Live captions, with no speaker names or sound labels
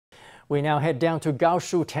We now head down to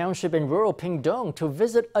Gaoshu Township in rural Pingtung to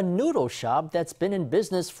visit a noodle shop that's been in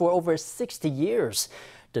business for over 60 years.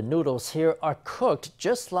 The noodles here are cooked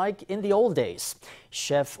just like in the old days.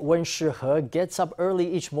 Chef Wen Shih-ho gets up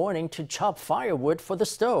early each morning to chop firewood for the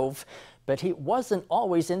stove, but he wasn't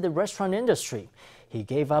always in the restaurant industry. He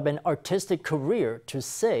gave up an artistic career to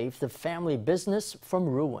save the family business from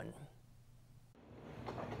ruin.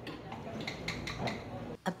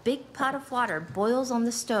 A big pot of water boils on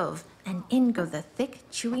the stove, and in go the thick,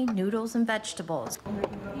 chewy noodles and vegetables.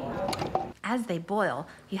 As they boil,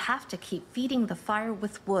 you have to keep feeding the fire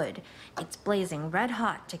with wood. It's blazing red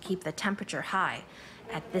hot to keep the temperature high.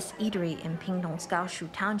 At this eatery in Pingtung's Gaoshu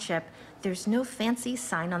Township, there's no fancy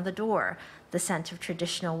sign on the door. The scent of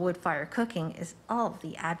traditional wood fire cooking is all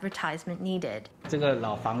the advertisement needed.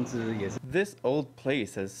 This old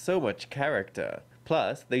place has so much character.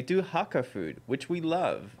 Plus, they do Hakka food, which we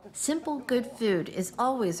love. Simple, good food is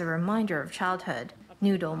always a reminder of childhood.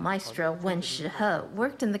 Noodle maestro Wen Shih-ho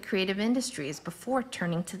worked in the creative industries before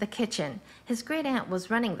turning to the kitchen. His great-aunt was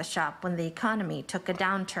running the shop when the economy took a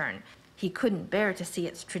downturn. He couldn't bear to see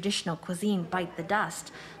its traditional cuisine bite the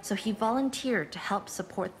dust, so he volunteered to help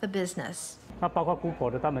support the business.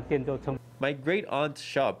 My great-aunt's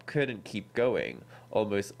shop couldn't keep going.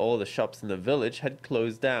 Almost all the shops in the village had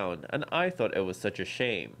closed down, and I thought it was such a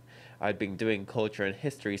shame. I'd been doing culture and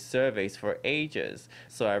history surveys for ages,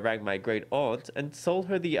 so I rang my great-aunt and told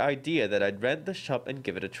her the idea that I'd rent the shop and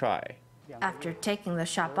give it a try. After taking the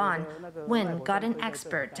shop on, Wen got an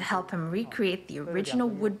expert to help him recreate the original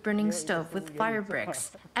wood-burning stove with fire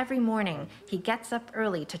bricks. Every morning, he gets up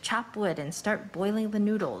early to chop wood and start boiling the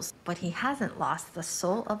noodles, but he hasn't lost the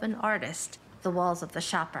soul of an artist. The walls of the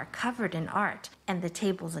shop are covered in art, and the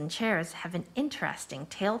tables and chairs have an interesting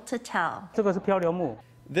tale to tell.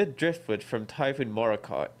 They're driftwood from Typhoon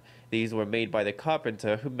Morakot. These were made by the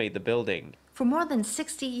carpenter who made the building. For more than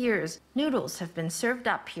 60 years, noodles have been served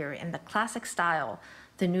up here in the classic style.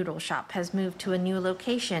 The noodle shop has moved to a new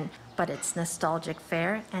location, but its nostalgic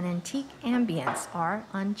fare and antique ambience are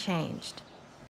unchanged.